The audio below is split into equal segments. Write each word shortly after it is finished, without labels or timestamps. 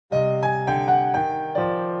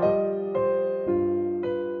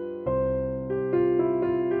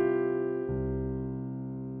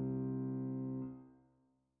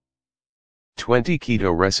20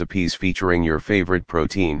 keto recipes featuring your favorite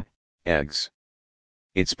protein, eggs.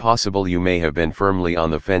 It's possible you may have been firmly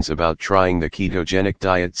on the fence about trying the ketogenic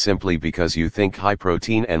diet simply because you think high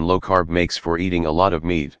protein and low carb makes for eating a lot of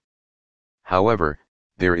meat. However,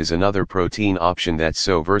 there is another protein option that's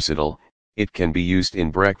so versatile, it can be used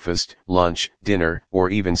in breakfast, lunch, dinner,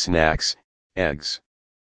 or even snacks: eggs.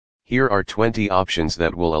 Here are 20 options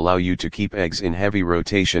that will allow you to keep eggs in heavy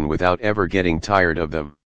rotation without ever getting tired of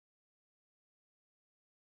them.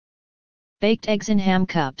 Baked eggs in ham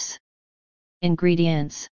cups.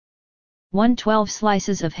 Ingredients: 112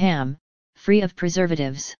 slices of ham, free of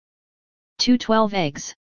preservatives. 212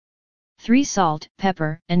 eggs. 3 salt,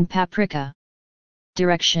 pepper, and paprika.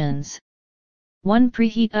 Directions: 1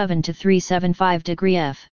 preheat oven to 375 degree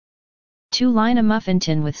F. 2 line a muffin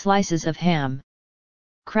tin with slices of ham.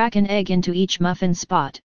 Crack an egg into each muffin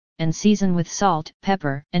spot, and season with salt,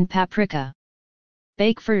 pepper, and paprika.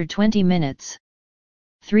 Bake for 20 minutes.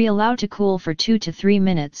 3 allow to cool for 2 to 3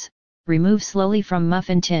 minutes, remove slowly from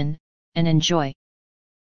muffin tin, and enjoy.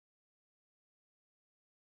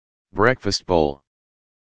 Breakfast bowl.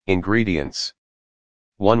 Ingredients: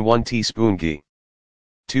 1 teaspoon ghee.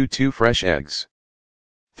 2 fresh eggs.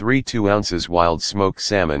 3 2 ounces wild smoked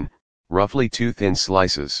salmon, roughly 2 thin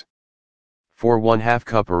slices. 4 1/2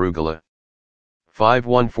 cup arugula. 5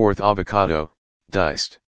 1/4 avocado,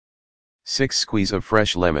 diced. 6 squeeze of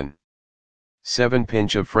fresh lemon. 7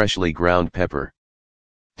 pinch of freshly ground pepper.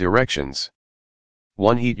 Directions: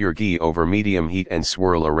 1 heat your ghee over medium heat and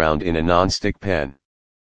swirl around in a non-stick pan.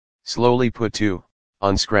 Slowly put 2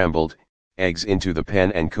 unscrambled eggs into the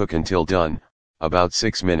pan and cook until done, about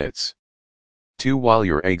 6 minutes. 2 While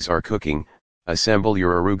your eggs are cooking, assemble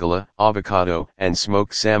your arugula, avocado, and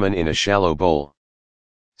smoked salmon in a shallow bowl.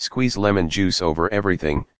 Squeeze lemon juice over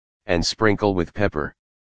everything, and sprinkle with pepper.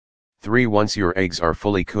 3 Once your eggs are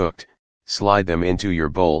fully cooked, slide them into your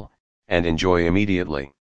bowl, and enjoy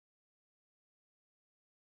immediately.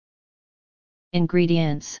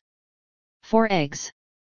 Ingredients: 4 eggs.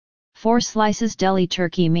 4 slices deli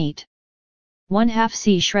turkey meat. 1/2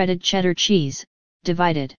 c shredded cheddar cheese,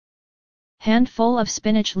 divided. Handful of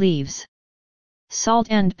spinach leaves. Salt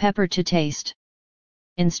and pepper to taste.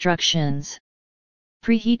 Instructions: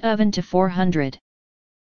 preheat oven to 400.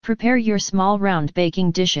 Prepare your small round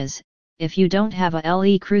baking dishes. If you don't have a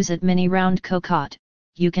Le Creuset mini round cocotte,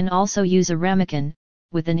 you can also use a ramekin,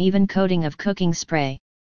 with an even coating of cooking spray.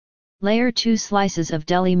 Layer 2 slices of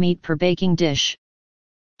deli meat per baking dish.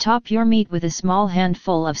 Top your meat with a small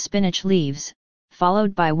handful of spinach leaves,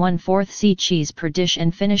 followed by 1/4 c cheese per dish,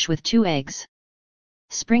 and finish with 2 eggs.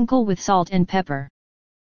 Sprinkle with salt and pepper.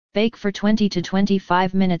 Bake for 20 to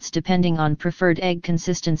 25 minutes depending on preferred egg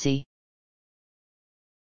consistency.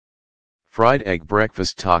 Fried egg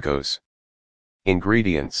breakfast tacos.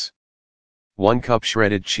 Ingredients: 1 cup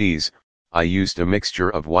shredded cheese, I used a mixture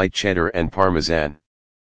of white cheddar and parmesan.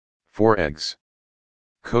 4 eggs.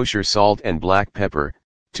 Kosher salt and black pepper,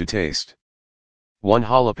 to taste. 1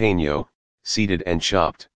 jalapeno, seeded and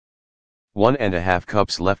chopped. 1½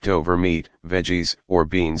 cups leftover meat, veggies, or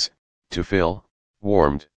beans, to fill,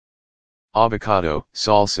 warmed. Avocado,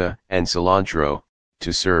 salsa, and cilantro,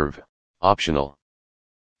 to serve, optional.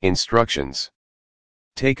 Instructions: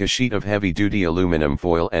 take a sheet of heavy-duty aluminum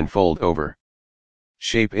foil and fold over.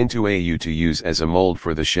 Shape into a U to use as a mold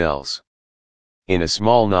for the shells. In a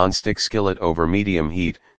small non-stick skillet over medium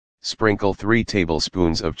heat, sprinkle 3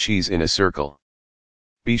 tablespoons of cheese in a circle.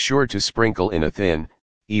 Be sure to sprinkle in a thin,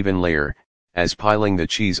 even layer, as piling the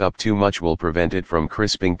cheese up too much will prevent it from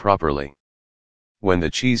crisping properly. When the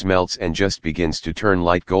cheese melts and just begins to turn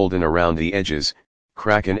light golden around the edges,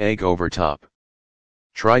 crack an egg over top.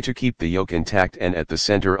 Try to keep the yolk intact and at the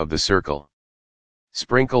center of the circle.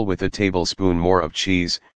 Sprinkle with a tablespoon more of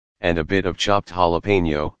cheese, and a bit of chopped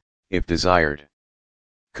jalapeno, if desired.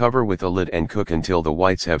 Cover with a lid and cook until the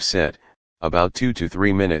whites have set, about 2 to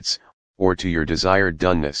 3 minutes, or to your desired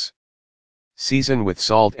doneness. Season with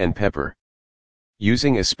salt and pepper.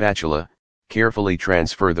 Using a spatula, carefully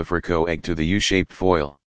transfer the Frico egg to the U-shaped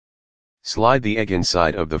foil. Slide the egg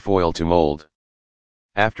inside of the foil to mold.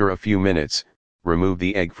 After a few minutes, remove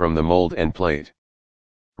the egg from the mold and plate.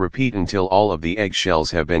 Repeat until all of the egg shells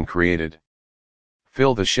have been created.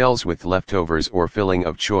 Fill the shells with leftovers or filling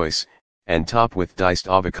of choice, and top with diced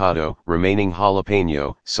avocado, remaining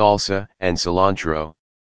jalapeno, salsa, and cilantro.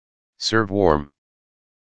 Serve warm.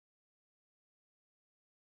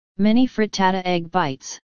 Mini frittata egg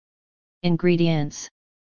bites. Ingredients: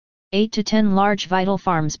 8 to 10 large Vital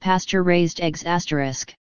Farms pasture-raised eggs *.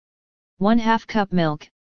 1/2 cup milk,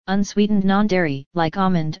 unsweetened non-dairy, like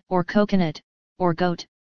almond, or coconut, or goat,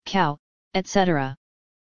 cow, etc.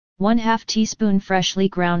 1/2 teaspoon freshly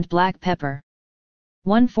ground black pepper.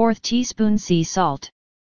 1/4 teaspoon sea salt.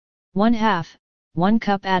 1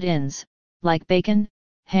 cup add-ins, like bacon,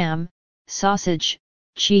 ham, sausage,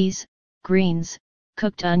 cheese, greens,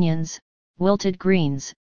 cooked onions, wilted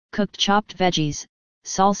greens, cooked chopped veggies,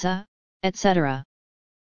 salsa, etc.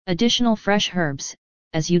 Additional fresh herbs,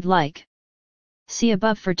 as you'd like. See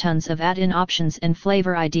above for tons of add-in options and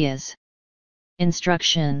flavor ideas.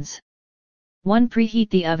 Instructions. 1. Preheat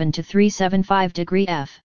the oven to 375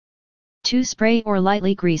 F. 2. Spray or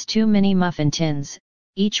lightly grease 2 mini muffin tins,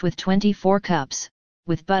 each with 24 cups,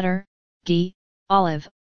 with butter, ghee, olive,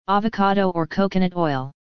 avocado or coconut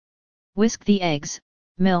oil. Whisk the eggs,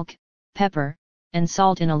 milk, pepper, and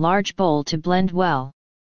salt in a large bowl to blend well.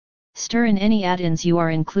 Stir in any add-ins you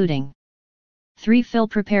are including. 3. Fill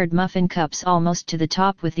prepared muffin cups almost to the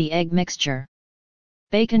top with the egg mixture.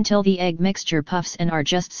 Bake until the egg mixture puffs and are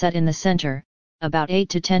just set in the center, about 8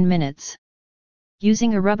 to 10 minutes.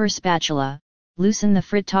 Using a rubber spatula, loosen the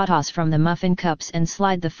frittatas from the muffin cups and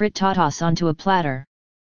slide the frittatas onto a platter.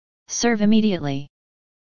 Serve immediately.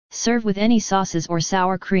 Serve with any sauces or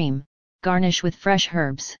sour cream, garnish with fresh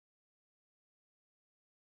herbs.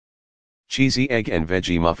 Cheesy egg and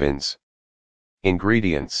veggie muffins.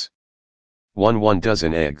 Ingredients. 1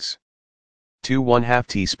 dozen eggs. 2 1/2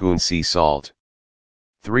 teaspoon sea salt.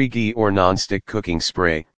 3 ghee or non-stick cooking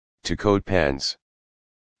spray, to coat pans.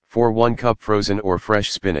 4 1 cup frozen or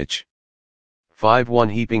fresh spinach. 5 1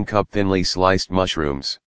 heaping cup thinly sliced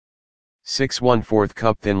mushrooms. 6 1/4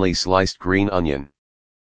 cup thinly sliced green onion.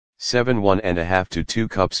 7 1½ to 2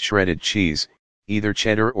 cups shredded cheese, either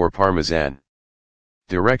cheddar or Parmesan.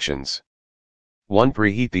 Directions. 1.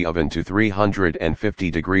 Preheat the oven to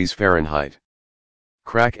 350 degrees Fahrenheit.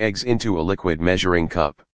 Crack eggs into a liquid measuring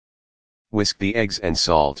cup. Whisk the eggs and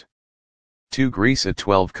salt. 2. Grease a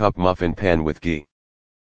 12-cup muffin pan with ghee.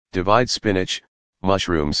 Divide spinach,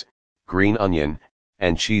 mushrooms, green onion,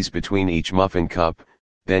 and cheese between each muffin cup,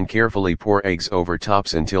 then carefully pour eggs over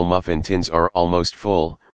tops until muffin tins are almost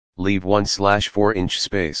full, leave 1/4 inch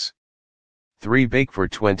space. 3. Bake for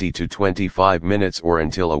 20 to 25 minutes or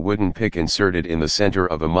until a wooden pick inserted in the center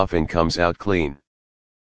of a muffin comes out clean.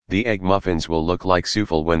 The egg muffins will look like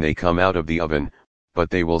souffle when they come out of the oven, but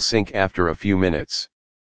they will sink after a few minutes.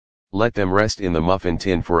 Let them rest in the muffin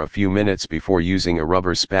tin for a few minutes before using a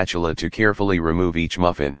rubber spatula to carefully remove each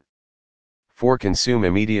muffin. 4. Consume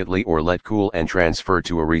immediately or let cool and transfer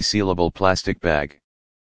to a resealable plastic bag.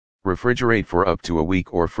 Refrigerate for up to a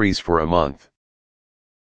week or freeze for a month.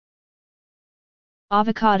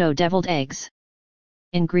 Avocado deviled eggs.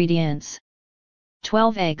 Ingredients.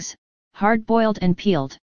 12 eggs, hard-boiled and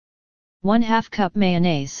peeled. 1/2 cup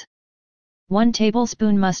mayonnaise. 1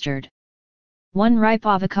 tablespoon mustard. 1 ripe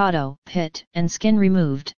avocado, pit and skin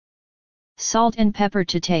removed. Salt and pepper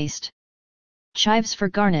to taste. Chives for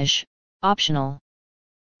garnish, optional.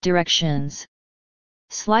 Directions.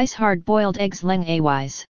 Slice hard-boiled eggs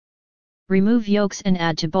lengthwise. Remove yolks and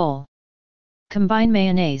add to bowl. Combine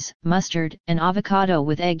mayonnaise, mustard, and avocado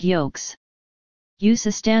with egg yolks. Use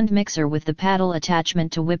a stand mixer with the paddle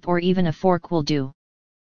attachment to whip or even a fork will do.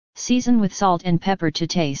 Season with salt and pepper to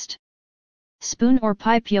taste. Spoon or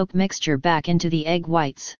pipe yolk mixture back into the egg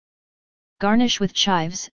whites. Garnish with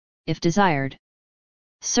chives, if desired.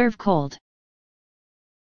 Serve cold.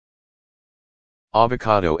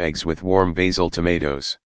 Avocado eggs with warm basil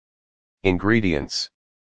tomatoes. Ingredients.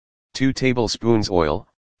 2 tablespoons oil,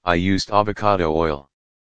 I used avocado oil.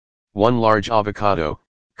 1 large avocado,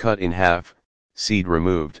 cut in half, seed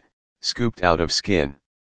removed, scooped out of skin.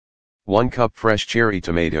 1 cup fresh cherry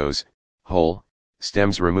tomatoes, whole,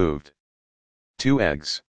 stems removed. 2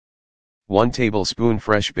 eggs. 1 tablespoon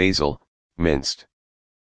fresh basil, minced.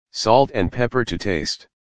 Salt and pepper to taste.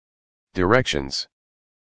 Directions.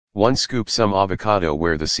 1. Scoop some avocado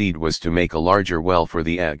where the seed was to make a larger well for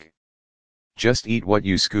the egg. Just eat what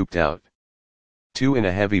you scooped out. 2. In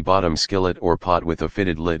a heavy bottom skillet or pot with a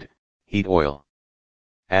fitted lid, heat oil.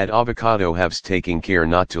 Add avocado halves, taking care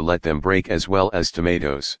not to let them break, as well as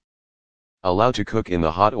tomatoes. Allow to cook in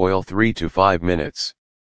the hot oil 3 to 5 minutes.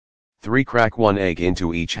 3. Crack 1 egg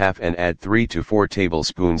into each half and add 3 to 4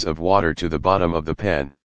 tablespoons of water to the bottom of the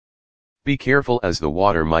pan. Be careful as the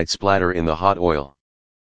water might splatter in the hot oil.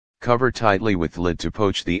 Cover tightly with lid to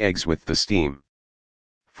poach the eggs with the steam.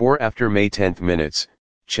 4. After May 10th minutes,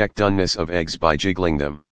 check doneness of eggs by jiggling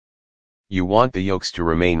them. You want the yolks to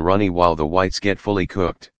remain runny while the whites get fully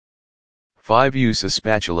cooked. 5. Use a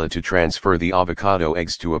spatula to transfer the avocado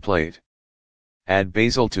eggs to a plate. Add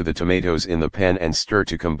basil to the tomatoes in the pan and stir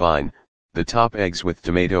to combine the top eggs with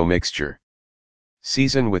tomato mixture.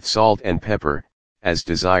 Season with salt and pepper, as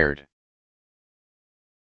desired.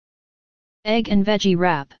 Egg and veggie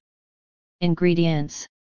wrap. Ingredients.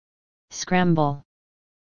 Scramble.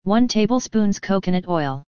 1 tablespoons coconut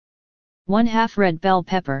oil. 1/2 red bell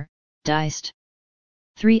pepper, diced.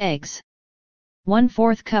 3 eggs.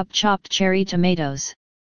 1/4 cup chopped cherry tomatoes.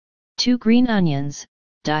 2 green onions,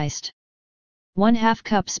 diced. 1/2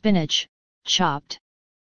 cup spinach, chopped.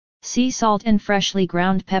 Sea salt and freshly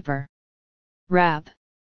ground pepper. Wrap.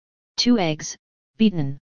 2 eggs,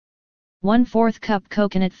 beaten. 1/4 cup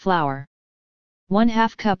coconut flour.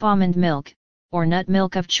 1/2 cup almond milk, or nut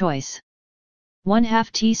milk of choice.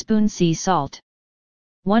 1/2 teaspoon sea salt.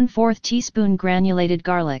 1/4 teaspoon granulated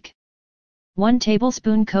garlic. 1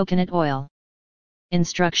 tablespoon coconut oil.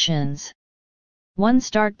 Instructions. 1.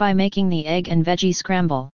 Start by making the egg and veggie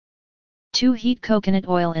scramble. 2. Heat coconut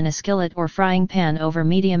oil in a skillet or frying pan over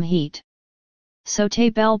medium heat.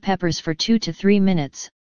 Sauté bell peppers for 2 to 3 minutes,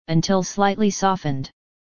 until slightly softened.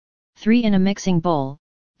 3. In a mixing bowl,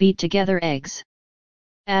 beat together eggs.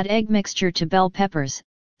 Add egg mixture to bell peppers,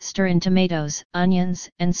 stir in tomatoes, onions,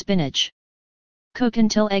 and spinach. Cook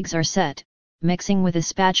until eggs are set, mixing with a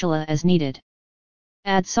spatula as needed.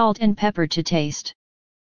 Add salt and pepper to taste.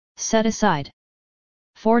 Set aside.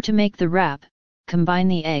 4. To make the wrap, combine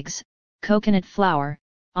the eggs, coconut flour,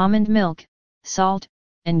 almond milk, salt,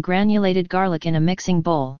 and granulated garlic in a mixing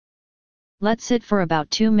bowl. Let sit for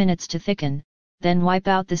about 2 minutes to thicken, then wipe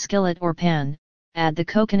out the skillet or pan, add the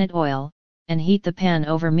coconut oil, and heat the pan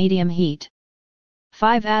over medium heat.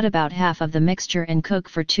 5. Add about half of the mixture and cook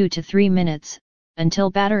for 2 to 3 minutes,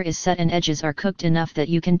 until batter is set and edges are cooked enough that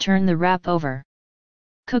you can turn the wrap over.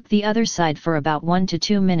 Cook the other side for about 1 to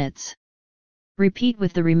 2 minutes. Repeat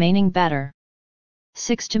with the remaining batter.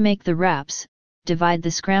 6. To make the wraps, divide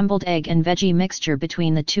the scrambled egg and veggie mixture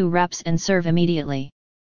between the 2 wraps and serve immediately.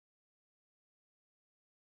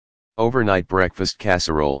 Overnight breakfast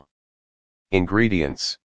casserole.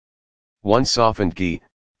 Ingredients. 1 softened ghee,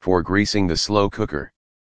 for greasing the slow cooker.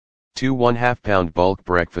 2 1/2 pound bulk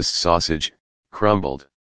breakfast sausage, crumbled.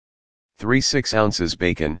 3 6 ounces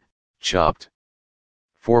bacon, chopped.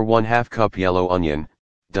 4 1/2 cup yellow onion,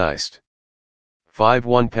 diced. 5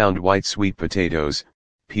 1 pound white sweet potatoes,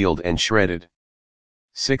 peeled and shredded.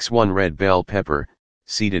 6 1 red bell pepper,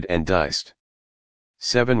 seeded and diced.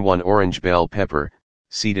 7 1 orange bell pepper,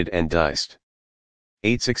 seeded and diced.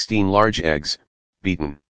 8 16 large eggs,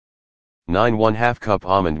 beaten. 9 1/2 cup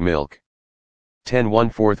almond milk. 10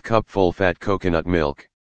 1/4 cup full fat coconut milk.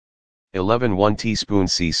 11 1 teaspoon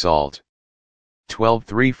sea salt. 12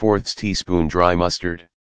 3/4 teaspoon dry mustard.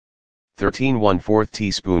 13 1/4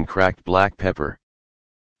 teaspoon cracked black pepper.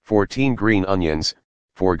 14 green onions,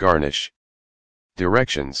 for garnish.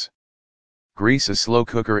 Directions. Grease a slow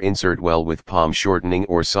cooker, insert well with palm shortening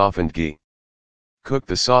or softened ghee. Cook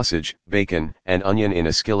the sausage, bacon, and onion in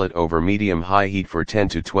a skillet over medium-high heat for 10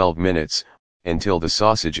 to 12 minutes, until the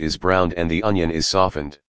sausage is browned and the onion is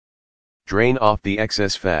softened. Drain off the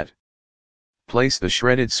excess fat. Place the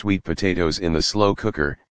shredded sweet potatoes in the slow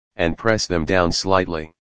cooker, and press them down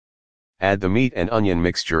slightly. Add the meat and onion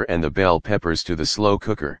mixture and the bell peppers to the slow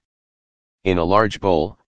cooker. In a large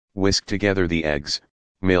bowl, whisk together the eggs,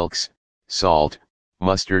 milks, salt,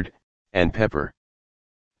 mustard, and pepper.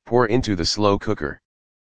 Pour into the slow cooker.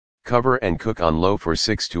 Cover and cook on low for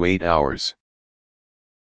 6 to 8 hours.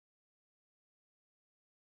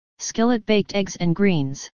 Skillet baked eggs and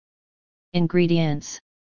greens. Ingredients.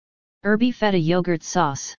 Herby feta yogurt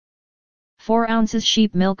sauce. 4 ounces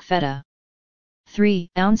sheep milk feta. 3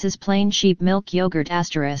 ounces plain sheep milk yogurt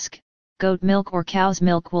 *, goat milk or cow's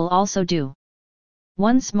milk will also do.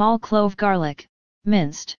 1 small clove garlic,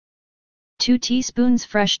 minced. 2 teaspoons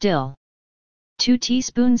fresh dill. 2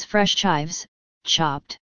 teaspoons fresh chives,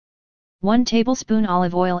 chopped. 1 tablespoon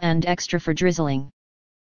olive oil and extra for drizzling.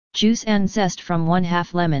 Juice and zest from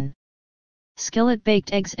 1/2 lemon. Skillet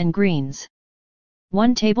baked eggs and greens.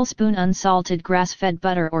 1 tablespoon unsalted grass-fed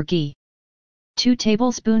butter or ghee. 2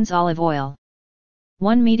 tablespoons olive oil.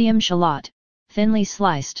 1 medium shallot, thinly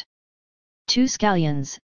sliced. 2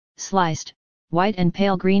 scallions, sliced, white and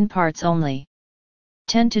pale green parts only.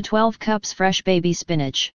 10 to 12 cups fresh baby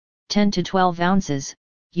spinach, 10 to 12 ounces,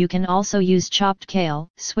 you can also use chopped kale,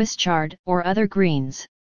 Swiss chard, or other greens.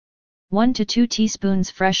 1 to 2 teaspoons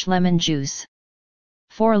fresh lemon juice.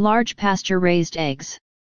 4 large pasture-raised eggs.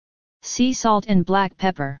 Sea salt and black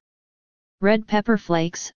pepper. Red pepper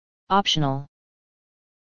flakes, optional.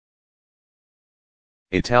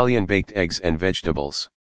 Italian baked eggs and vegetables.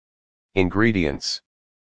 Ingredients.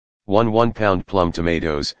 1 1 pound plum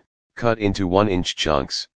tomatoes, cut into 1-inch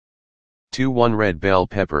chunks. 2 1 red bell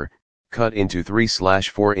pepper, cut into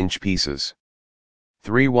 3/4 inch pieces.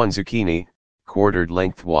 3 1 zucchini, quartered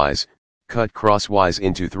lengthwise, cut crosswise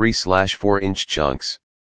into 3/4 inch chunks.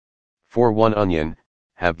 4 1 onion,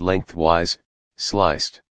 halved lengthwise,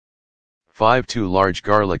 sliced. 5 2 large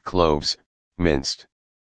garlic cloves, minced.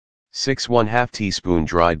 6 1/2 teaspoon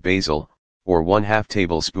dried basil, or 1/2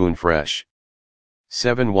 tablespoon fresh.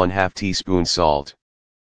 7 1/2 teaspoon salt.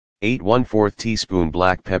 8 1/4 teaspoon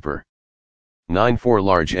black pepper. 9 4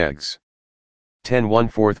 large eggs. 10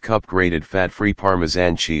 1/4 cup grated fat-free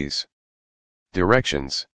Parmesan cheese.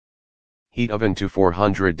 Directions. Heat oven to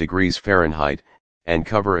 400 degrees Fahrenheit, and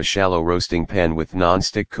cover a shallow roasting pan with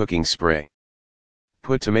non-stick cooking spray.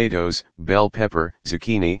 Put tomatoes, bell pepper,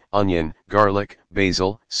 zucchini, onion, garlic,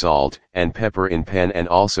 basil, salt, and pepper in pan and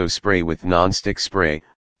also spray with non-stick spray,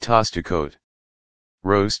 toss to coat.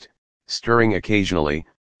 Roast, stirring occasionally,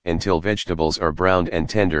 until vegetables are browned and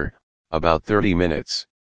tender, about 30 minutes.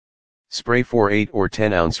 Spray for 8 or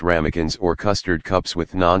 10 ounce ramekins or custard cups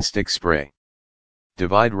with non-stick spray.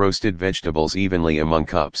 Divide roasted vegetables evenly among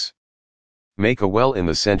cups. Make a well in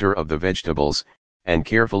the center of the vegetables, and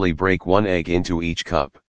carefully break 1 egg into each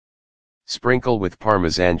cup. Sprinkle with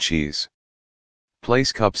Parmesan cheese.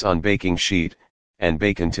 Place cups on baking sheet, and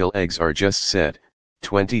bake until eggs are just set,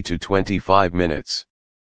 20 to 25 minutes.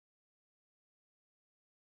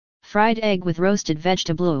 Fried egg with roasted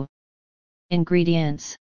vegetable.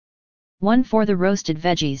 Ingredients. 1 for the roasted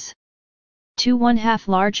veggies. 2 1/2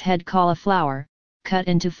 large head cauliflower, cut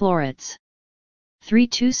into florets. 3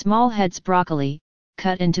 2 small heads broccoli,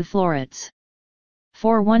 cut into florets.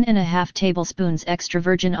 4 1/2 tablespoons extra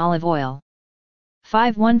virgin olive oil.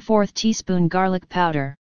 5 1/4 teaspoon garlic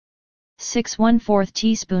powder. 6 1/4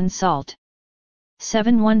 teaspoon salt.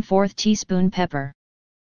 7 1/4 teaspoon pepper.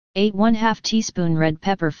 8 1/2 teaspoon red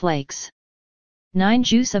pepper flakes. 9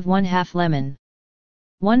 juice of 1/2 lemon.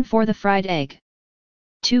 1 for the fried egg.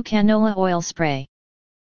 2 canola oil spray.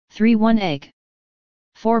 3 1 egg.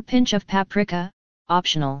 4 pinch of paprika,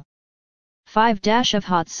 optional. 5 dash of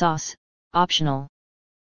hot sauce, optional.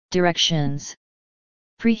 Directions.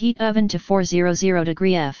 Preheat oven to 400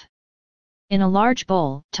 degree F. In a large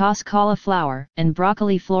bowl, toss cauliflower and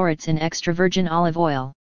broccoli florets in extra virgin olive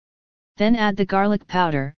oil. Then add the garlic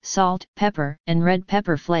powder, salt, pepper, and red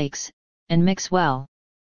pepper flakes, and mix well.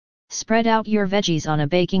 Spread out your veggies on a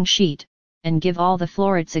baking sheet, and give all the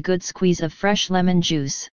florets a good squeeze of fresh lemon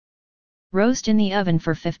juice. Roast in the oven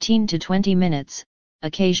for 15 to 20 minutes,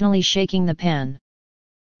 occasionally shaking the pan.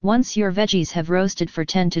 Once your veggies have roasted for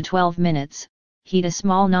 10 to 12 minutes, heat a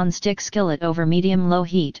small non-stick skillet over medium-low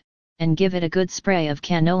heat, and give it a good spray of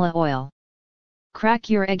canola oil. Crack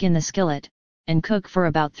your egg in the skillet, and cook for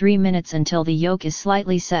about 3 minutes until the yolk is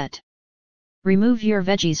slightly set. Remove your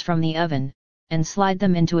veggies from the oven, and slide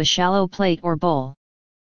them into a shallow plate or bowl.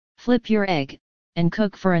 Flip your egg, and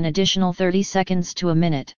cook for an additional 30 seconds to a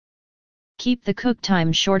minute. Keep the cook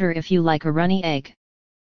time shorter if you like a runny egg.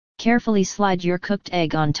 Carefully slide your cooked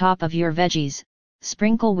egg on top of your veggies,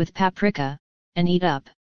 sprinkle with paprika, and eat up.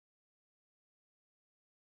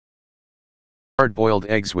 Hard-boiled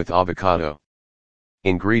eggs with avocado.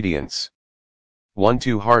 Ingredients. 1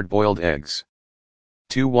 2 hard-boiled eggs.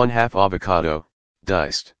 2 1/2 avocado,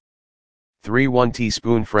 diced. 3 1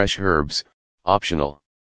 teaspoon fresh herbs, optional.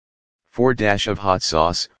 4 dash of hot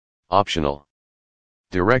sauce, optional.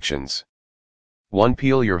 Directions. 1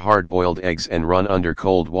 Peel your hard-boiled eggs and run under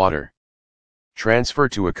cold water. Transfer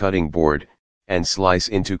to a cutting board, and slice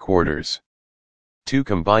into quarters. 2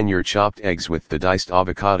 Combine your chopped eggs with the diced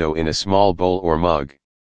avocado in a small bowl or mug.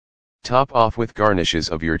 Top off with garnishes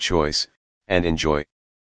of your choice, and enjoy.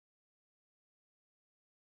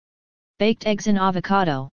 Baked eggs in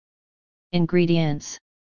avocado. Ingredients.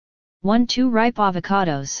 1 2 ripe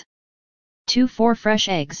avocados. 2 4 fresh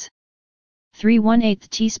eggs. 3 1/8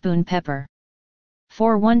 teaspoon pepper.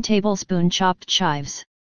 4 1 tablespoon chopped chives.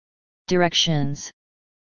 Directions.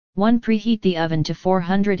 1 Preheat the oven to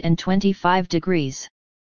 425 degrees.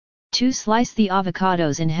 2 Slice the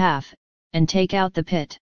avocados in half, and take out the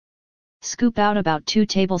pit. Scoop out about 2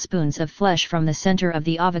 tablespoons of flesh from the center of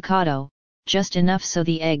the avocado, just enough so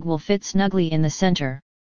the egg will fit snugly in the center.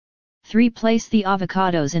 3 Place the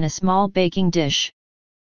avocados in a small baking dish.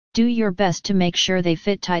 Do your best to make sure they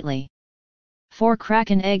fit tightly. 4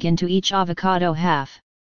 Crack an egg into each avocado half.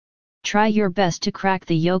 Try your best to crack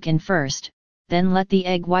the yolk in first, then let the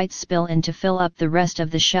egg whites spill in to fill up the rest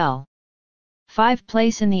of the shell. 5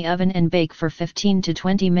 Place in the oven and bake for 15 to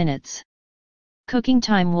 20 minutes. Cooking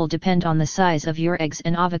time will depend on the size of your eggs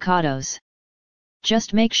and avocados.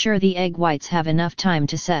 Just make sure the egg whites have enough time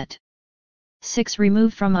to set. 6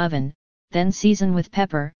 Remove from oven, then season with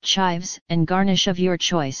pepper, chives, and garnish of your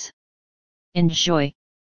choice. Enjoy!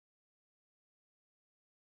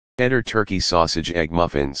 Cheddar turkey sausage egg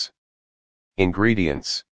muffins.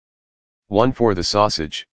 Ingredients. 1 for the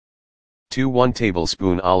sausage. 2 1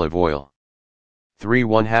 tablespoon olive oil. 3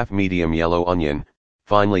 1/2 medium yellow onion,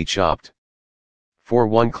 finely chopped. 4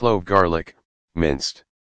 1 clove garlic, minced.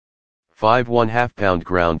 5 1/2 pound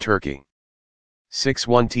ground turkey. 6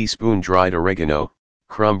 1 teaspoon dried oregano,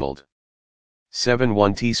 crumbled. 7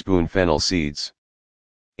 1 teaspoon fennel seeds.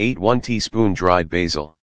 8 1 teaspoon dried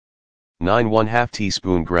basil. 9 1/2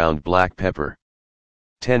 teaspoon ground black pepper.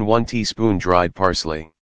 10 1 teaspoon dried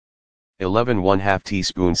parsley. 11 1/2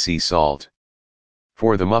 teaspoon sea salt.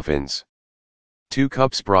 For the muffins. 2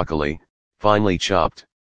 cups broccoli, finely chopped.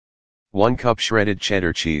 1 cup shredded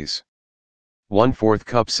cheddar cheese. 1/4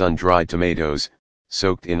 cup sun-dried tomatoes,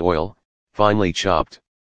 soaked in oil, finely chopped.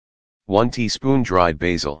 1 teaspoon dried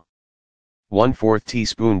basil. 1/4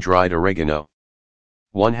 teaspoon dried oregano.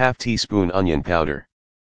 1/2 teaspoon onion powder.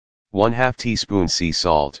 1/2 teaspoon sea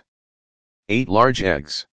salt. 8 large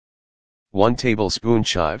eggs. 1 tablespoon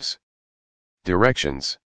chives.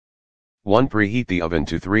 Directions. 1 Preheat the oven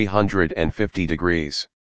to 350 degrees.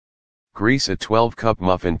 Grease a 12-cup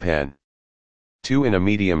muffin pan. 2 In a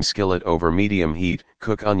medium skillet over medium heat,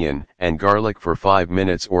 cook onion and garlic for 5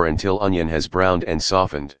 minutes or until onion has browned and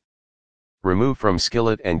softened. Remove from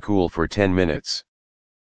skillet and cool for 10 minutes.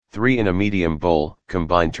 3 In a medium bowl,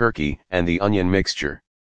 combine turkey and the onion mixture.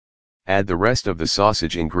 Add the rest of the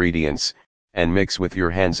sausage ingredients, and mix with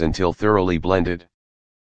your hands until thoroughly blended.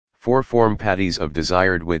 4 Form patties of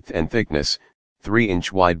desired width and thickness,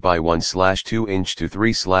 3-inch wide by 1/2-inch to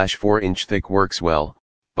 3/4-inch thick works well,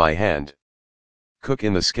 by hand. Cook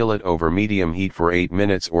in the skillet over medium heat for 8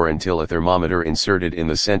 minutes or until a thermometer inserted in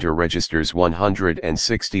the center registers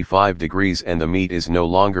 165 degrees and the meat is no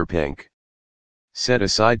longer pink. Set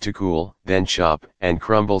aside to cool, then chop and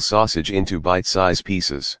crumble sausage into bite-size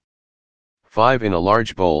pieces. 5 In a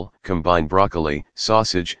large bowl, combine broccoli,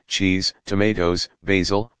 sausage, cheese, tomatoes,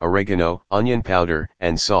 basil, oregano, onion powder,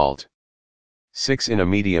 and salt. 6 In a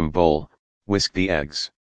medium bowl, whisk the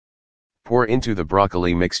eggs. Pour into the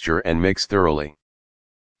broccoli mixture and mix thoroughly.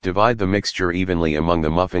 Divide the mixture evenly among the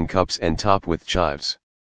muffin cups and top with chives.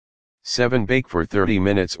 7 Bake for 30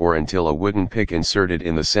 minutes or until a wooden pick inserted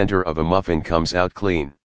in the center of a muffin comes out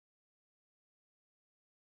clean.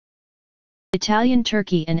 Italian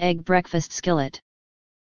turkey and egg breakfast skillet.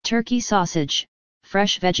 Turkey sausage,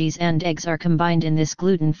 fresh veggies and eggs are combined in this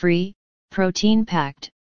gluten-free,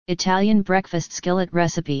 protein-packed, Italian breakfast skillet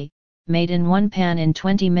recipe, made in one pan in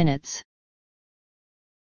 20 minutes.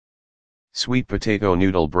 Sweet potato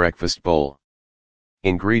noodle breakfast bowl.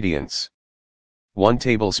 Ingredients. 1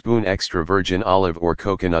 tablespoon extra virgin olive or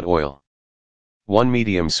coconut oil. 1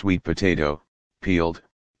 medium sweet potato, peeled,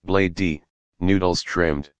 blade D, noodles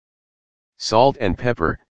trimmed. Salt and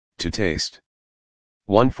pepper, to taste.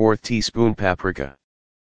 1/4 teaspoon paprika.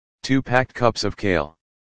 2 packed cups of kale.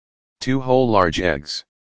 2 whole large eggs.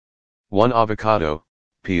 1 avocado,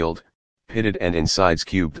 peeled, pitted and insides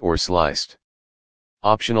cubed or sliced.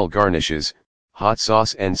 Optional garnishes, hot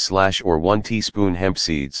sauce and / or 1 teaspoon hemp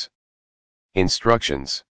seeds.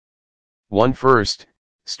 Instructions. 1 First,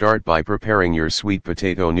 start by preparing your sweet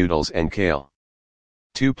potato noodles and kale.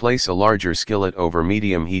 2 Place a larger skillet over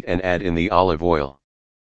medium heat and add in the olive oil.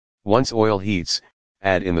 Once oil heats,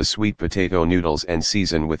 add in the sweet potato noodles and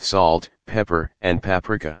season with salt, pepper, and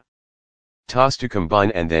paprika. Toss to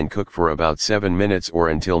combine and then cook for about 7 minutes or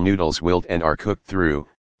until noodles wilt and are cooked through,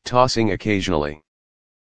 tossing occasionally.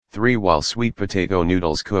 3 While sweet potato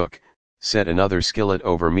noodles cook, set another skillet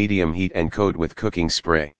over medium heat and coat with cooking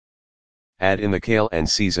spray. Add in the kale and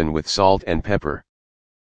season with salt and pepper.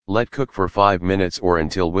 Let cook for 5 minutes or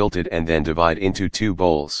until wilted and then divide into 2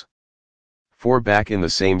 bowls. 4 Back in the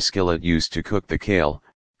same skillet used to cook the kale,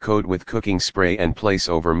 coat with cooking spray and place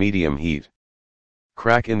over medium heat.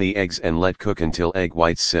 Crack in the eggs and let cook until egg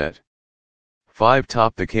whites set. 5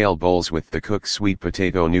 Top the kale bowls with the cooked sweet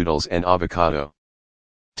potato noodles and avocado.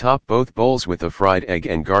 Top both bowls with a fried egg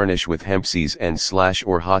and garnish with hemp seeds and /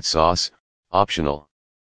 or hot sauce, optional.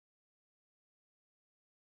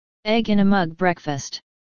 Egg in a mug breakfast.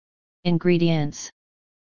 Ingredients.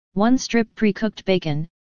 1 strip pre-cooked bacon,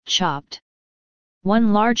 chopped.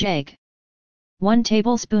 1 large egg. 1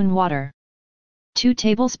 tablespoon water. 2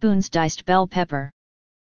 tablespoons diced bell pepper.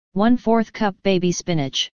 1/4 cup baby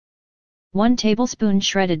spinach. 1 tablespoon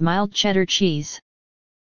shredded mild cheddar cheese.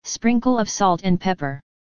 Sprinkle of salt and pepper.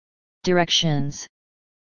 Directions.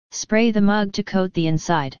 Spray the mug to coat the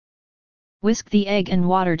inside. Whisk the egg and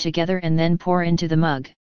water together and then pour into the mug.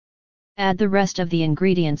 Add the rest of the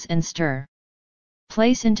ingredients and stir.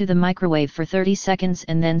 Place into the microwave for 30 seconds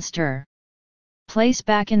and then stir. Place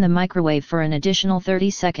back in the microwave for an additional 30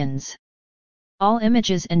 seconds. All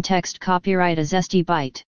images and text copyright a Zesty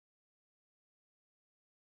Bite.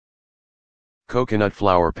 Coconut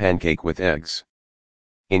flour pancake with eggs.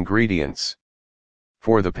 Ingredients.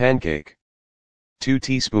 For the pancake: 2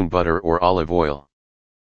 teaspoon butter or olive oil,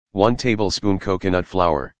 1 tablespoon coconut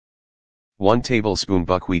flour, 1 tablespoon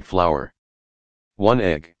buckwheat flour, 1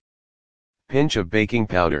 egg, pinch of baking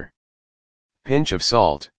powder, pinch of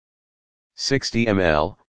salt, 60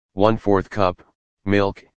 ml, 1/4 cup,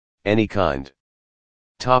 milk, any kind.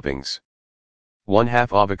 Toppings: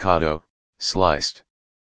 1/2 avocado, sliced,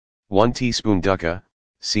 1 teaspoon dukkha,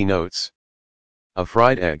 see notes, a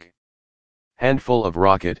fried egg, handful of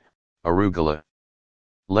rocket, arugula,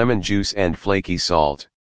 lemon juice and flaky salt.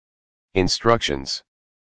 Instructions: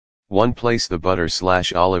 1. Place the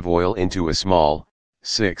butter/olive oil into a small,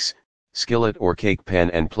 6, skillet or cake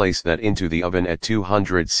pan and place that into the oven at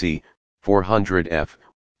 200 C, 400 F,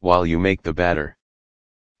 while you make the batter.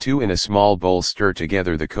 2. In a small bowl stir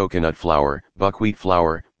together the coconut flour, buckwheat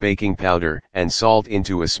flour, baking powder and salt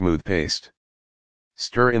into a smooth paste.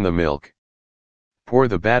 Stir in the milk. Pour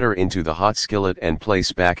the batter into the hot skillet and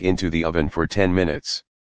place back into the oven for 10 minutes.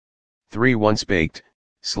 3. Once baked,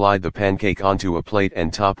 slide the pancake onto a plate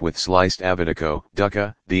and top with sliced avocado,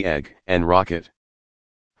 dukkha, the egg, and rocket.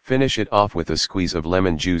 Finish it off with a squeeze of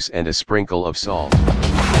lemon juice and a sprinkle of salt.